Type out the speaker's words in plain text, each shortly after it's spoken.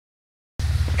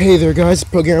Hey there guys,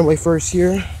 Program Way First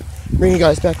here, bringing you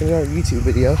guys back another YouTube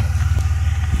video.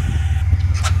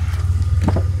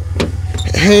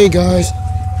 Hey guys.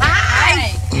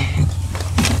 Hi.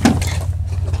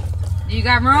 You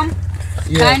got room?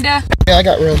 Yeah. Kinda? Yeah, I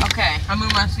got room. Okay. I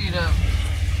moved my seat up.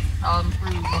 I'll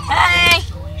improve on my Hey.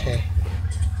 Okay.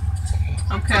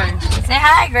 Okay. Say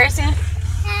hi, Gracie.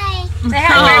 Hi. Say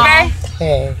hi, baby.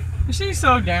 Hey. She's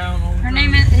so down. His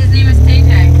name is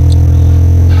TJ.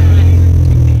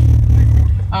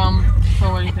 So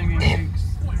what do you think it takes?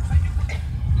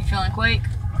 You feeling Quake?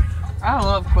 I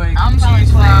love Quake. I'm feeling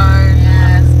Cheese Quake. fries.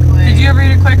 Yes, Quake. Did you ever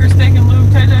eat a Quaker steak and lube,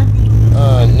 TJ?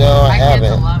 No, I My kids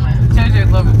will haven't. love it.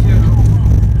 TJ love it too.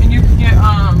 And you can get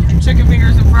chicken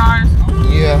fingers and fries.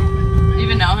 Yeah. You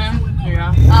even know him?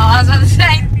 Yeah. Oh, I was about to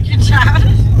say, good job.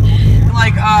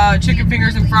 Like chicken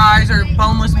fingers and fries or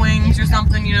boneless wings or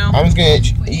something, you know? I was gonna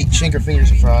eat chicken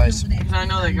fingers and fries. Because I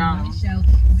know they got them.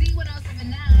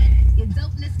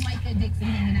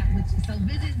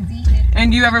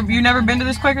 And you never been to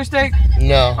this Quaker steak?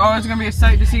 No. Oh, it's gonna be a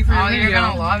sight to see for your Oh, video. you're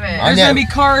gonna love it. There's gonna be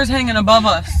cars hanging above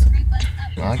us,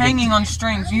 I hanging on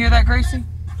strings. You hear that, Gracie?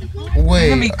 There's Wait.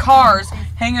 gonna be cars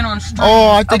hanging on strings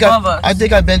above us. I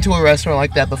think I've been to a restaurant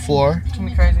like that before. It's gonna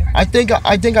be crazy. I think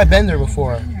I've been there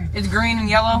before. It's green and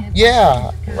yellow.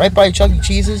 Yeah. Right by Chuck E.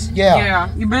 Cheese's. Yeah. Yeah.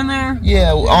 You been there?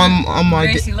 Yeah. On my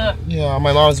Gracie, look. on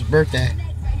my mom's birthday.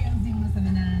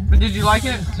 But did you like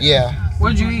it? Yeah. What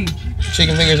did you eat?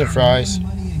 Chicken fingers and fries.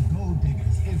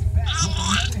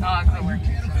 Oh, I quit working.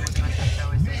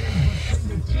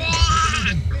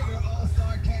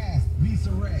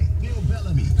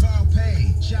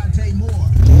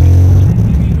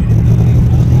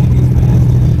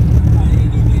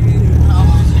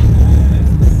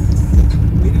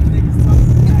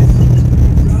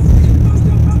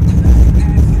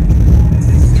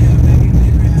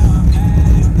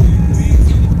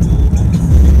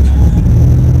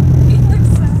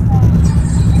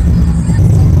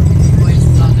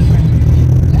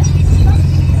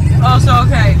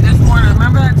 Okay, this morning,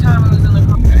 remember that time I was in the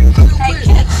car? Hey,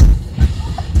 kids.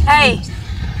 Hey.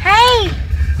 Hey.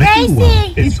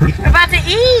 Gracie. We're about to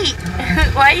eat.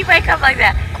 Why you wake up like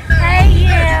that? Hey, you.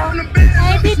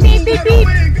 Hey, beep, beep, beep, beep.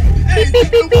 Beep, beep,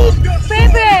 beep, beep.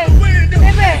 Baby.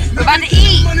 Baby. We're about to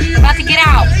eat. We're about to get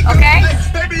out, okay?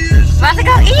 We're about to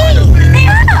go eat. Stay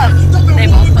up. They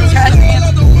both put trash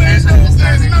cans. There's some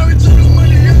starters.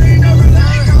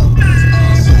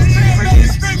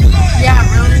 Yeah,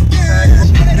 really?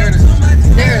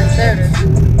 There it is.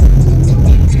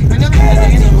 I never had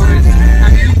any words.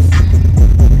 Have you?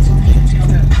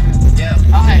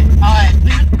 Alright.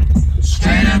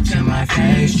 Straight up to my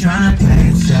face, tryna play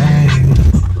it safe.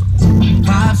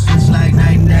 Pops just like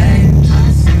night and day,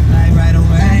 I seem like right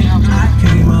away. I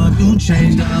came on, you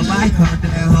changed up, I caught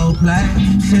that whole play.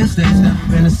 Since then, never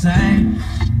been the same.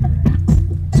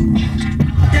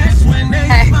 That's when they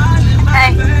smile in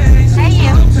my face. Hey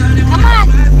you. Come on.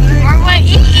 We're going to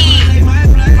eat.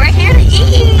 We're here to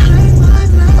eat.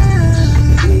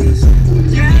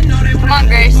 Come on,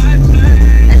 Grace.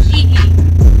 Let's eat.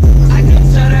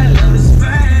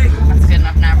 That's good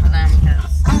enough now for them.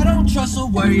 I don't trust a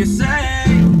word you say.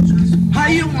 How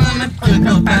you wanna pick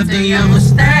up after your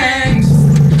mistakes?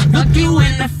 Look you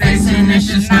in the face and it's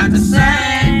just not the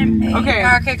same.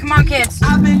 Okay, come on, kids.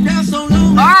 I've been down so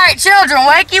long. Alright, children,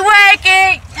 wakey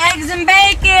wakey. Eggs and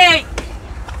bacon.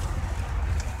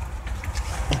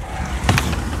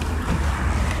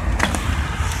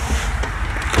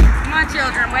 Come on,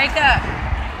 children, wake up.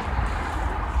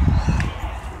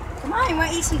 Come on, you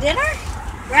want to eat some dinner?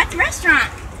 We're at the restaurant.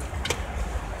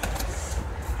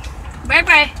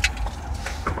 Bye-bye.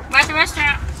 We're at the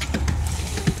restaurant.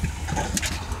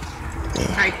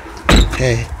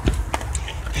 Hey.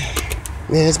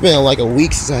 Man, it's been like a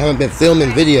week since I haven't been filming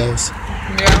videos.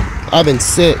 Yeah. I've been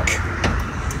sick.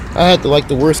 I had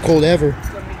the worst cold ever.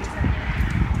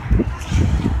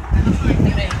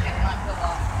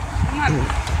 Come on.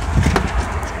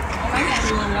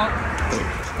 You wanna walk?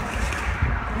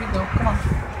 Here you go. Come on.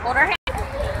 Hold her hand.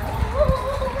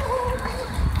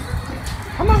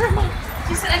 Come on.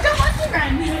 She said, I don't want to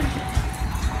run.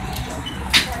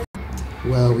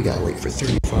 Well, we gotta wait for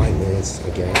 35 minutes, I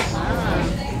guess.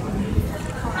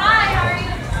 Hi, how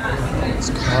are you? This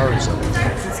car is over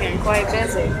there. It's getting quite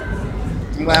busy.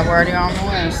 I'm glad we're already on the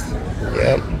list.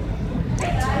 Yep.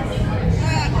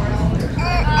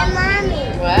 Mommy.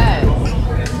 What?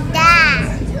 Dad.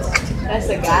 That's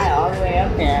the guy all the way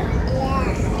up there.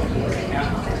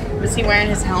 Yeah. Was he wearing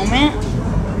his helmet?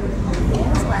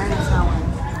 He's wearing his helmet.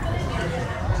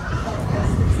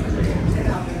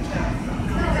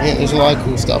 Man, there's a lot of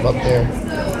cool stuff up there.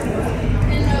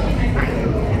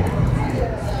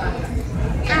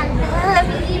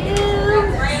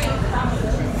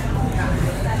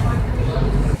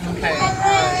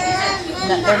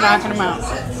 knocking them out.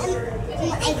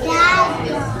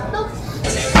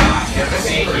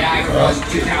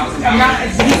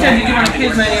 He said, did you want a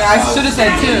kids menu? I should have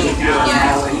said 2.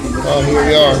 Oh, here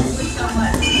we are.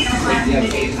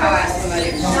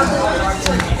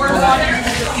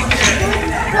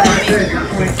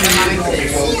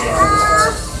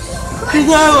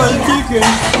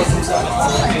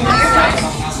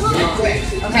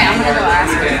 Okay, I'm gonna go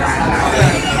ask her.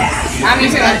 I'm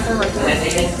using that for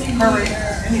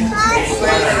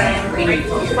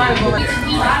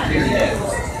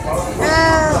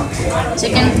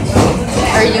chicken,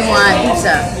 or you want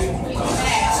pizza,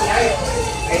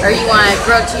 or you want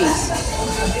grilled cheese?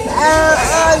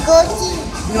 Go cheese.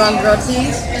 You want grilled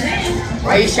cheese?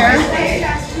 Are you sure?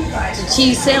 It's a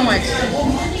cheese sandwich.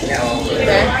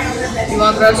 Okay. You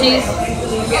want grilled cheese?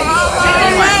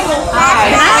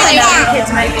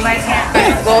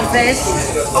 Goldfish,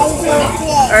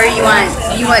 or you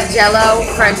want Jello,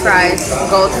 French fries,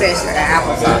 goldfish, or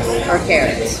applesauce, or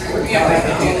carrots?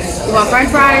 You want French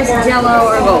fries, Jello,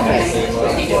 or goldfish?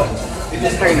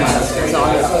 Pretty much. That's all.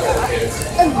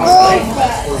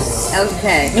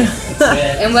 Okay.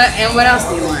 And what else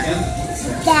do you want?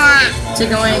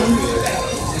 Chicken wings.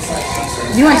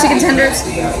 Do you want chicken tenders?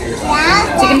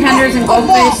 Chicken tenders and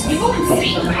goldfish?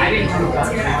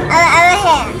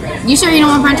 You sure you don't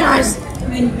want French fries?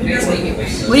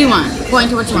 What do you want? Point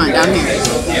to what you want down here.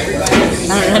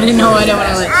 I didn't know what I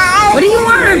want. What do you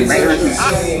want?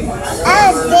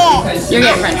 You're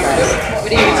getting French fries. What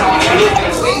do you want?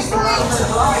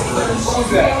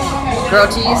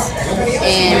 Grilled cheese.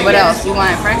 And what else? You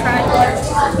want French fries?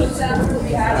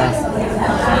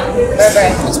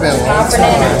 It's been a long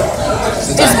time.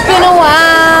 It's been a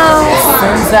while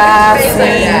since I've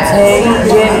seen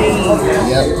TJ.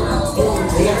 Yep.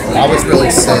 I was really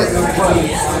sick,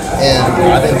 and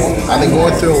I've been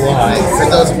going through a lot. For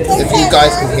those, if you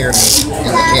guys can hear me in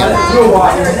the camera,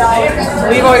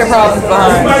 Leave all your problems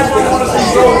behind.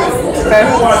 Okay?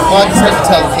 well, I just have to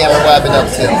tell the camera what I've been up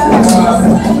to.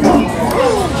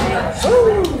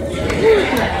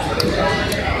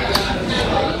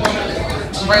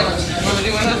 Braylon, you want to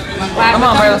do with us? Come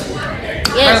on, Braylon.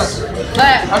 Yes.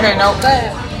 But Okay, no.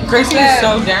 Gracie is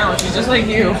so down. She's just like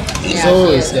you. It's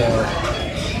always down.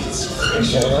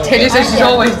 Teddy says she's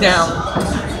always down.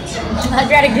 I'd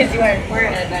rather kiss you on your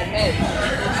forehead than this.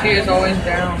 She is always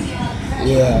down.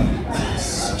 Yeah.